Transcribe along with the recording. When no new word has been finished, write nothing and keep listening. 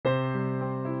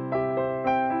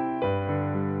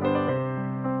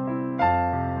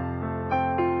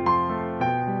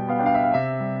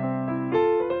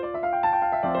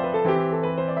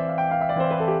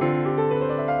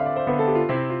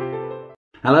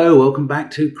Hello, welcome back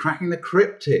to Cracking the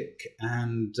Cryptic,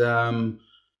 and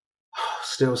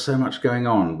still so much going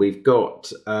on. We've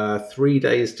got 3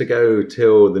 days to go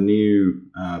till the new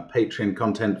Patreon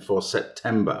content for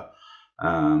September,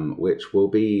 which will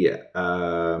be,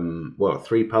 well,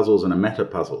 3 puzzles and a meta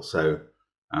puzzle, so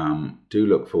do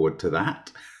look forward to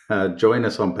that. Join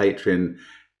us on Patreon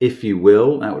if you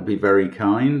will, that would be very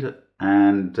kind,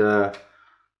 and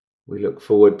we look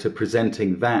forward to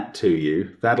presenting that to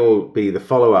you. That'll be the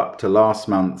follow-up to last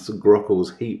month's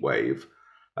Grockle's Heatwave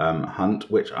hunt,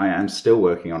 which I am still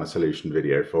working on a solution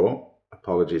video for.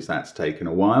 Apologies, that's taken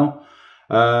a while.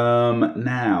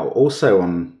 Now, also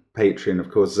on Patreon, of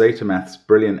course, ZetaMath's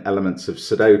Brilliant Elements of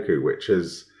Sudoku, which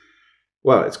is,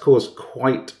 well, it's caused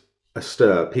quite a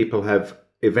stir. People have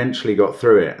eventually got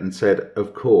through it and said,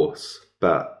 of course,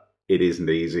 but it isn't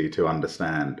easy to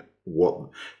understand.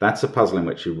 That's a puzzle in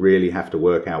which you really have to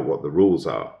work out what the rules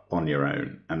are on your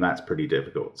own, and that's pretty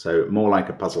difficult. So more like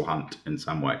a puzzle hunt in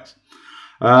some ways.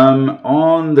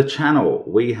 On the channel,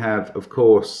 we have, of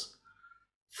course,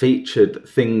 featured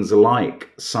things like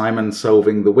Simon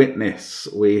Solving the Witness.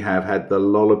 We have had the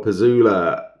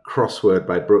Lollapuzzoola crossword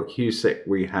by Brooke Husick.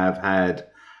 We have had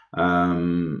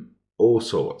all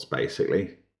sorts,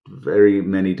 basically. Very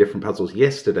many different puzzles.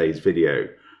 Yesterday's video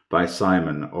by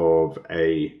Simon of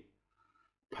a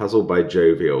puzzle by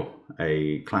Jovial,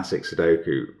 a classic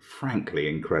Sudoku, frankly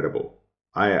incredible.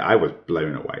 I was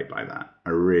blown away by that. I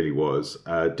really was.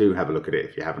 Do have a look at it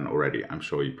if you haven't already. I'm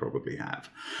sure you probably have.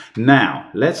 Now,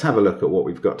 let's have a look at what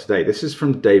we've got today. This is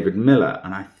from David Millar,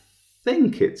 and I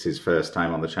think it's his first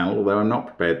time on the channel, although I'm not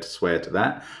prepared to swear to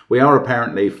that. We are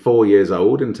apparently 4 years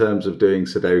old in terms of doing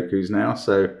Sudokus now,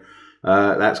 so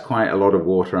that's quite a lot of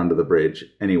water under the bridge.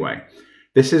 Anyway,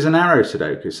 this is an arrow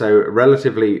Sudoku, so a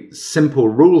relatively simple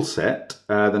rule set.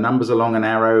 The numbers along an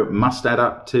arrow must add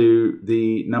up to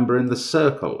the number in the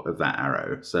circle of that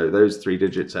arrow. So those 3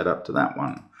 digits add up to that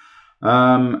one.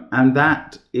 And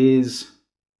that's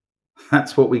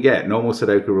what we get. Normal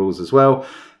Sudoku rules as well.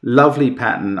 Lovely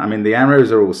pattern. I mean, the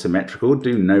arrows are all symmetrical.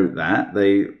 Do note that.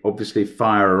 They obviously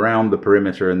fire around the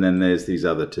perimeter, and then there's these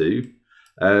other 2.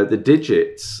 The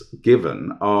digits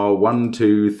given are 1,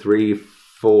 2, 3,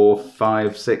 4,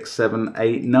 5, 6, 7,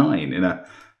 8, 9 in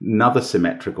another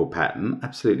symmetrical pattern.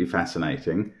 Absolutely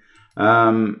fascinating.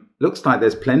 Looks like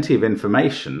there's plenty of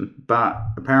information, but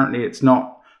apparently it's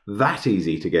not that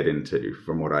easy to get into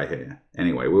from what I hear.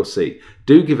 Anyway, we'll see.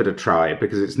 Do give it a try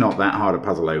because it's not that hard a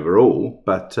puzzle overall,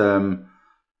 but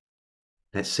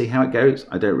let's see how it goes.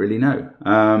 I don't really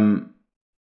know.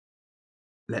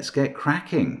 Let's get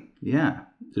cracking. Yeah,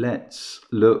 let's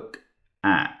look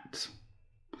at...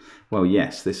 Well,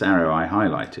 yes, this arrow I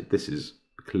highlighted, this is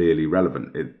clearly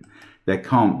relevant. There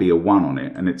can't be a 1 on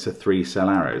it, and it's a 3-cell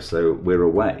arrow, so we're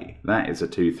away. That is a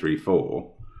 2, 3,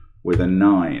 4 with a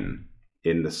 9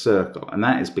 in the circle. And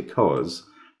that is because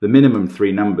the minimum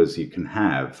 3 numbers you can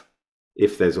have,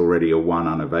 if there's already a 1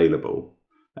 unavailable,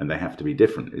 and they have to be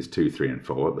different, is 2, 3, and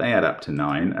 4. They add up to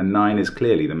 9, and 9 is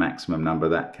clearly the maximum number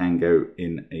that can go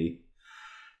in a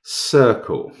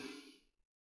circle.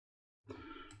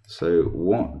 So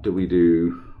what do we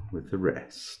do with the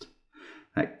rest?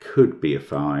 That could be a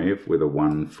 5 with a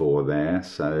 1, 4 there.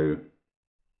 So,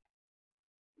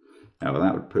 oh, well,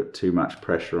 that would put too much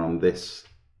pressure on this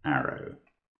arrow.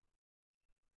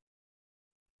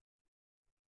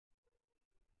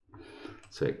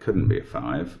 So it couldn't be a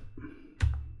 5.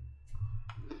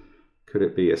 Could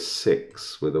it be a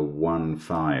 6 with a 1,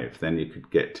 5? Then you could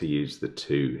get to use the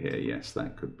 2 here. Yes,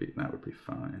 that would be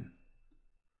fine.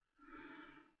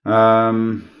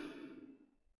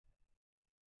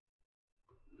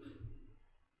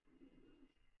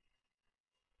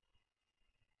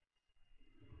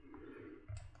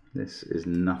 This is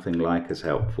nothing like as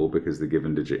helpful because the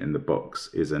given digit in the box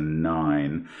is a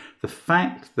 9. The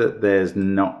fact that there's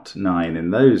not 9 in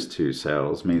those 2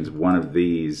 cells means one of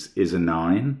these is a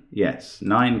 9. Yes,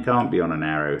 9 can't be on an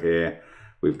arrow here.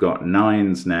 We've got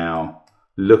 9s now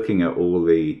looking at all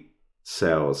the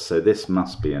cells, so this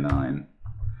must be a 9.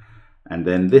 And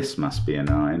then this must be a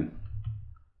 9.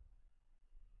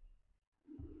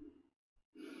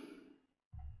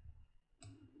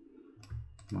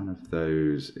 One of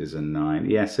those is a 9.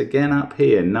 Yes, again up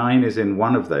here, 9 is in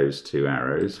one of those 2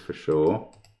 arrows for sure,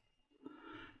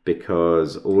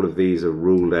 because all of these are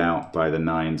ruled out by the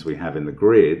 9s we have in the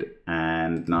grid,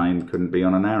 and 9 couldn't be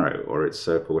on an arrow, or its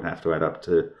circle would have to add up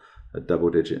to a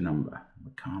double-digit number.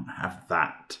 We can't have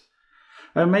that.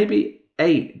 Oh, maybe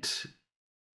 8.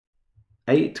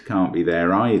 8 can't be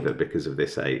there either because of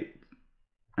this 8.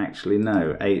 Actually,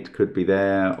 no. 8 could be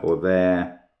there, or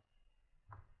there,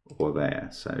 or there.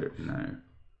 So, no.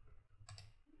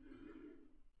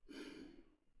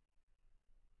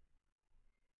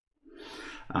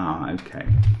 Okay.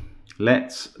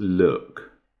 Let's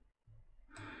look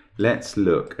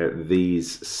at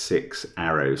these 6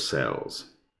 arrow cells.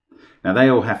 Now they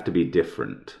all have to be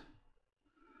different.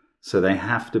 So they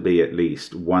have to be at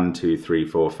least 1, 2, 3,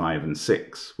 4, 5, and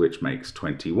 6, which makes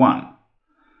 21.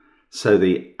 So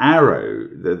the arrow,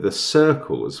 the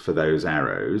circles for those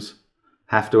arrows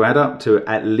have to add up to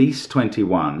at least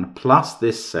 21 plus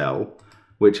this cell,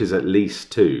 which is at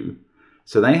least 2.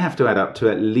 So they have to add up to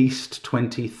at least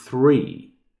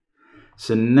 23.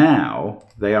 So now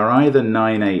they are either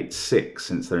 9, 8, 6,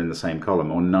 since they're in the same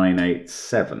column, or 9, 8,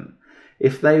 7.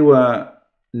 If they were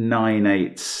 9,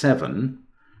 8, 7,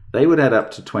 they would add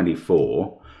up to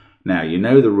 24. Now, you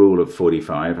know the rule of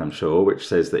 45, I'm sure, which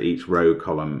says that each row,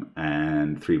 column,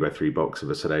 and 3x3 box of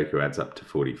a Sudoku adds up to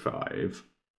 45.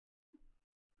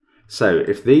 So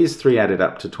if these 3 added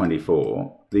up to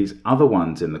 24, these other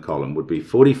ones in the column would be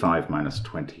 45 minus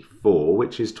 24,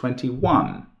 which is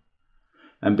 21.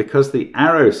 And because the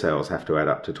arrow cells have to add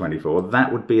up to 24,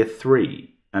 that would be a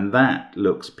 3. And that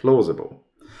looks plausible.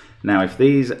 Now, if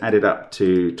these added up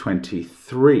to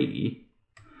 23,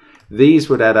 these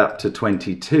would add up to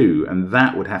 22, and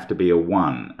that would have to be a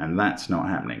 1, and that's not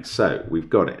happening. So we've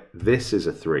got it. This is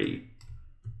a 3.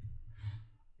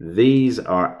 These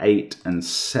are 8 and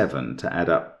 7 to add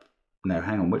up. No,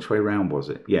 hang on, which way round was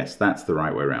it? Yes, that's the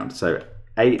right way round. So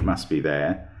 8 must be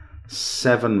there,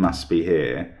 7 must be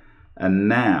here, and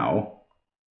now,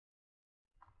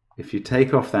 if you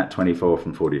take off that 24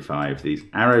 from 45, these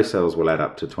arrow cells will add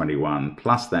up to 21,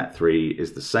 plus that 3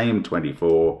 is the same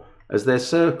 24 as their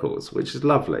circles, which is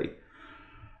lovely.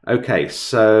 Okay,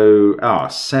 so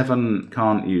 7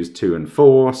 can't use 2 and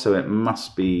 4, so it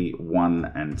must be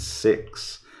 1 and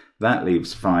 6. That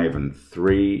leaves 5 and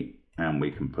 3, and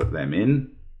we can put them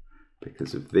in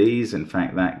because of these. In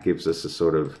fact, that gives us a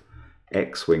sort of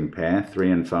X-wing pair.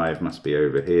 3 and 5 must be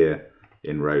over here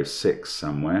in row 6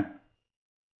 somewhere.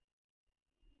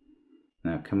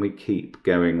 Now, can we keep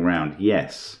going round?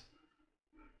 Yes.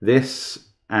 This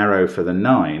arrow for the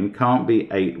 9 can't be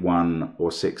 8, 1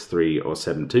 or 6, 3 or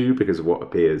 7, 2 because of what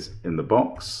appears in the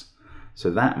box.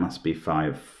 So that must be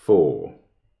 5, 4.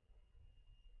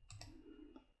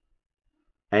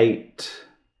 8,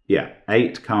 yeah,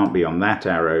 8 can't be on that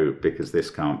arrow because this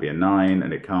can't be a 9,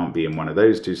 and it can't be in one of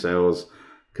those 2 cells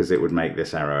because it would make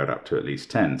this arrow add up to at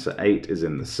least 10. So 8 is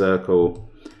in the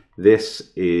circle.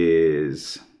 This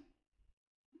is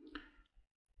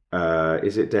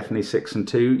it definitely 6 and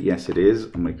 2? Yes, it is,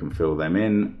 and we can fill them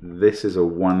in. This is a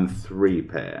 1, 3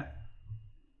 pair.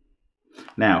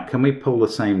 Now, can we pull the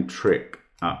same trick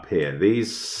up here?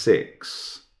 These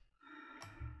 6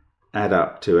 add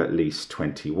up to at least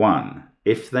 21.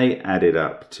 If they added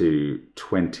up to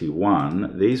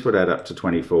 21, these would add up to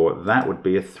 24. That would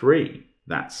be a 3.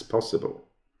 That's possible.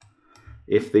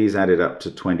 If these added up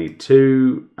to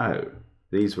 22,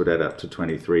 these would add up to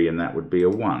 23, and that would be a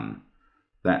 1.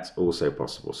 That's also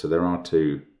possible. So there are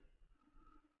 2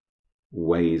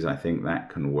 ways I think that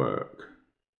can work.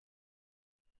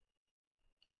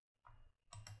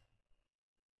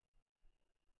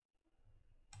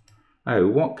 Oh,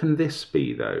 what can this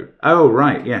be though? Oh,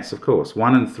 right, yes, of course.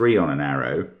 1 and 3 on an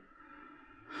arrow.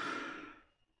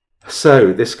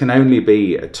 So this can only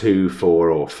be a 2, 4,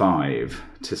 or 5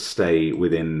 to stay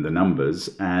within the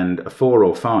numbers, and a 4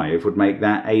 or 5 would make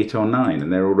that 8 or 9,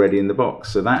 and they're already in the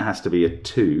box. So that has to be a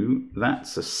 2,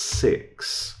 that's a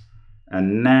 6.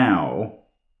 And now,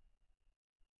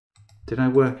 did I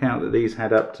work out that these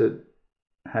had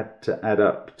to add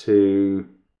up to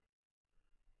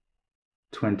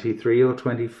 23 or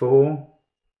 24?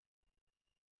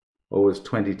 Or was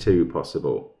 22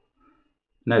 possible?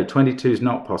 No, 22 is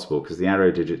not possible because the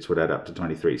arrow digits would add up to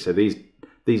 23. So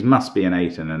these must be an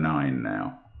 8 and a 9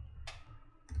 now.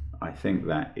 I think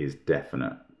that is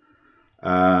definite.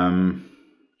 Right,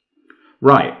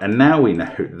 and now we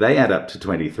know they add up to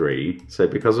 23. So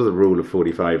because of the rule of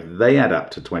 45, they add up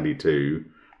to 22,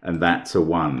 and that's a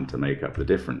 1 to make up the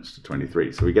difference to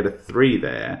 23. So we get a 3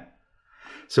 there.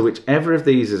 So whichever of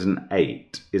these is an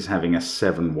 8 is having a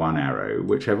 7, 1 arrow.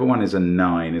 Whichever one is a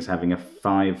 9 is having a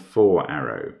 5, 4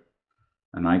 arrow.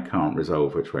 And I can't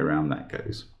resolve which way around that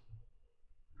goes.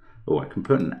 Oh, I can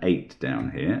put an 8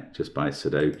 down here just by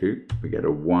Sudoku. We get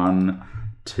a 1,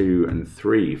 2, and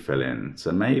 3 fill in.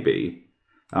 So maybe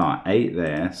 8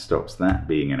 there stops that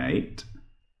being an 8.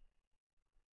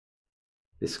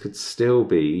 This could still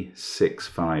be 6,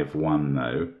 5, 1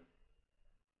 though.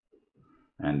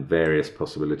 And various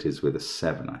possibilities with a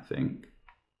 7, I think.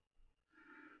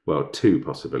 Well, 2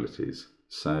 possibilities.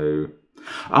 So,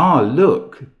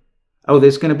 look. Oh,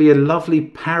 there's going to be a lovely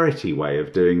parity way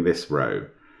of doing this row.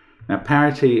 Now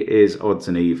parity is odds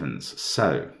and evens.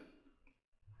 So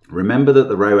remember that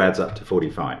the row adds up to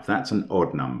 45. That's an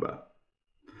odd number.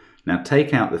 Now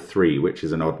take out the 3, which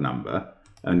is an odd number,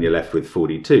 and you're left with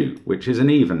 42, which is an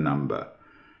even number.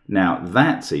 Now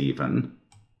that's even.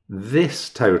 This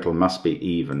total must be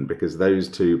even because those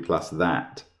two plus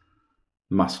that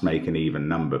must make an even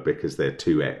number because they're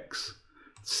 2x.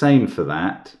 Same for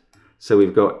that. So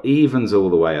we've got evens all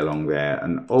the way along there,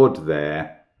 and odd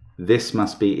there. This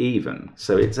must be even.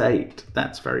 So it's 8.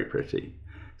 That's very pretty.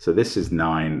 So this is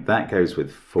 9. That goes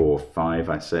with 4, 5,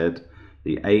 I said.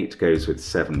 The 8 goes with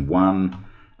 7, 1.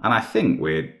 And I think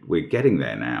we're getting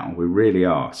there now. We really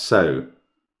are. So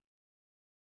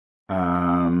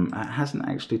it hasn't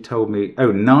actually told me.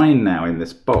 Oh, 9 now in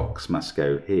this box must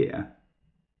go here.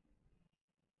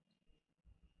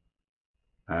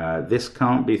 This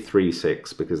can't be 3,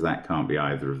 6 because that can't be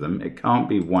either of them. It can't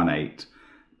be 1, 8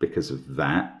 because of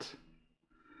that.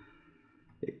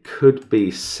 It could be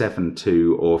 7,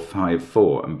 2 or 5,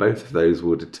 4, and both of those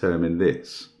will determine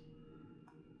this.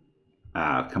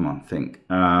 Come on, think.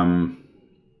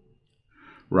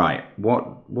 Right,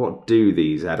 what do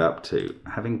these add up to?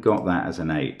 Having got that as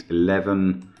an 8,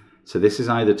 11, so this is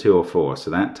either 2 or 4, so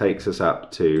that takes us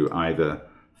up to either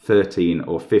 13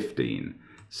 or 15.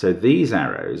 So these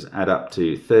arrows add up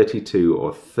to 32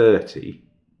 or 30.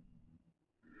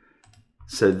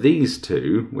 So these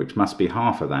two, which must be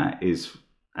half of that,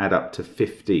 add up to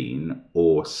 15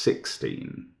 or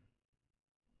 16.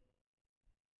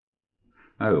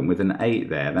 Oh, and with an 8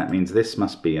 there, that means this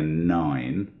must be a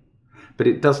 9. But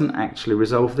it doesn't actually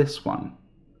resolve this one.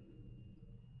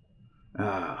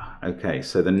 Okay,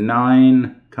 so the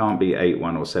 9 can't be 8,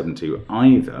 1 or 7, 2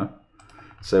 either.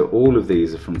 So all of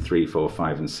these are from 3, 4,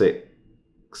 5 and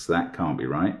 6. That can't be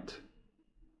right.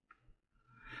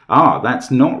 That's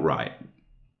not right.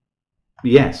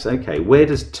 Yes, okay. Where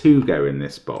does 2 go in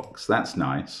this box? That's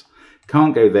nice.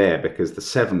 Can't go there because the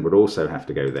 7 would also have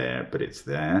to go there, but it's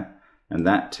there. And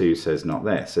that 2 says not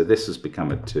there. So this has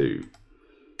become a 2.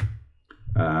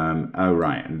 Oh,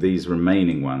 right. And these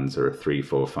remaining ones are a 3,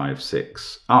 4, 5,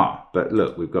 6. But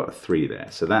look, we've got a 3 there.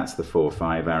 So that's the 4,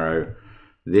 5 arrow.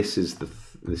 This is the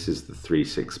 3,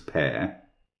 6 pair.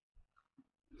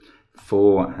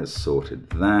 4 has sorted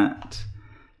that.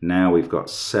 Now we've got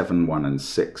 7, 1 and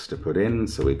 6 to put in,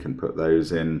 so we can put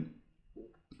those in.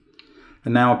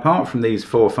 And now apart from these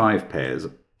 4, 5 pairs,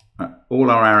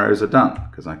 all our arrows are done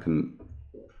because I can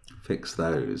fix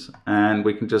those. And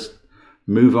we can just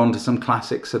move on to some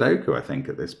classic Sudoku, I think,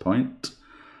 at this point.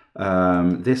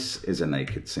 This is a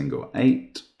naked single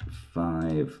 8,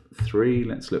 5, 3.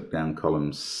 Let's look down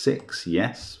column 6.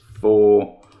 Yes,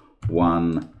 4,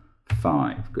 1,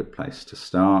 5. Good place to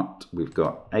start. We've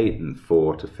got 8 and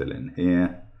 4 to fill in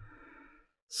here.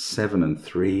 7 and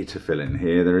 3 to fill in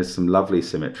here. There is some lovely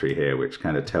symmetry here, which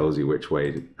kind of tells you which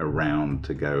way around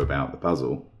to go about the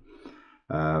puzzle.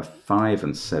 5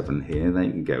 and 7 here, they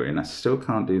can go in. I still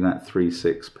can't do that 3,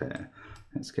 6 pair.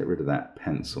 Let's get rid of that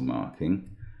pencil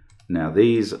marking. Now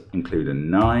these include a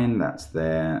 9, that's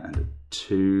there, and a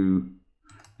 2.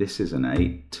 This is an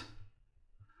 8.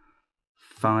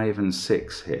 5 and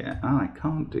 6 here. I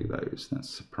can't do those. That's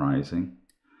surprising.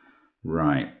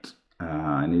 Right.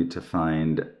 I need to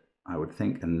find, I would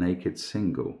think, a naked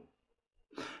single.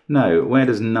 No, where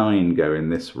does 9 go in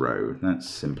this row? That's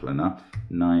simple enough.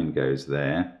 9 goes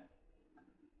there.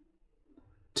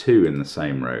 2 in the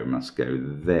same row must go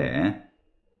there.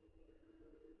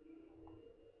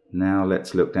 Now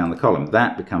let's look down the column.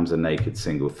 That becomes a naked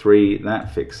single 3.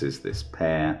 That fixes this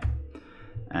pair.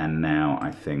 And now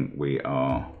I think we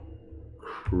are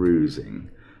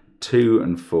cruising. 2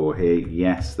 and 4 here.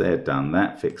 Yes, they're done.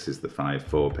 That fixes the 5,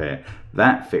 4 pair.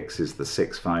 That fixes the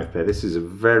 6, 5 pair. This is a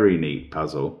very neat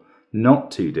puzzle. Not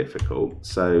too difficult.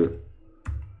 So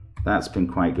that's been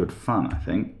quite good fun, I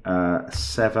think.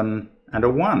 7 and a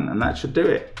 1, and that should do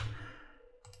it.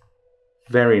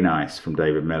 Very nice from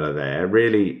David Millar there.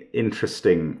 Really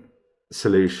interesting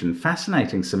solution.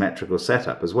 Fascinating symmetrical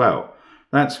setup as well.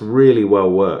 That's really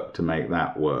well worked to make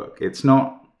that work. It's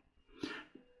not...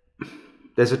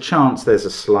 There's a chance there's a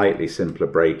slightly simpler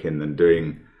break-in than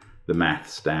doing the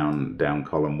maths down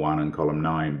column 1 and column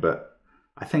 9, but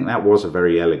I think that was a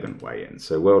very elegant way in.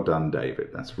 So well done, David.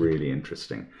 That's really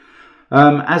interesting.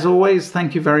 As always,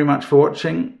 thank you very much for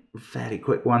watching. Fairly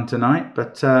quick one tonight,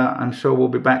 but I'm sure we'll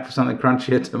be back for something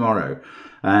crunchier tomorrow.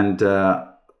 And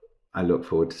I look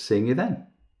forward to seeing you then.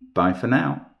 Bye for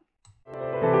now.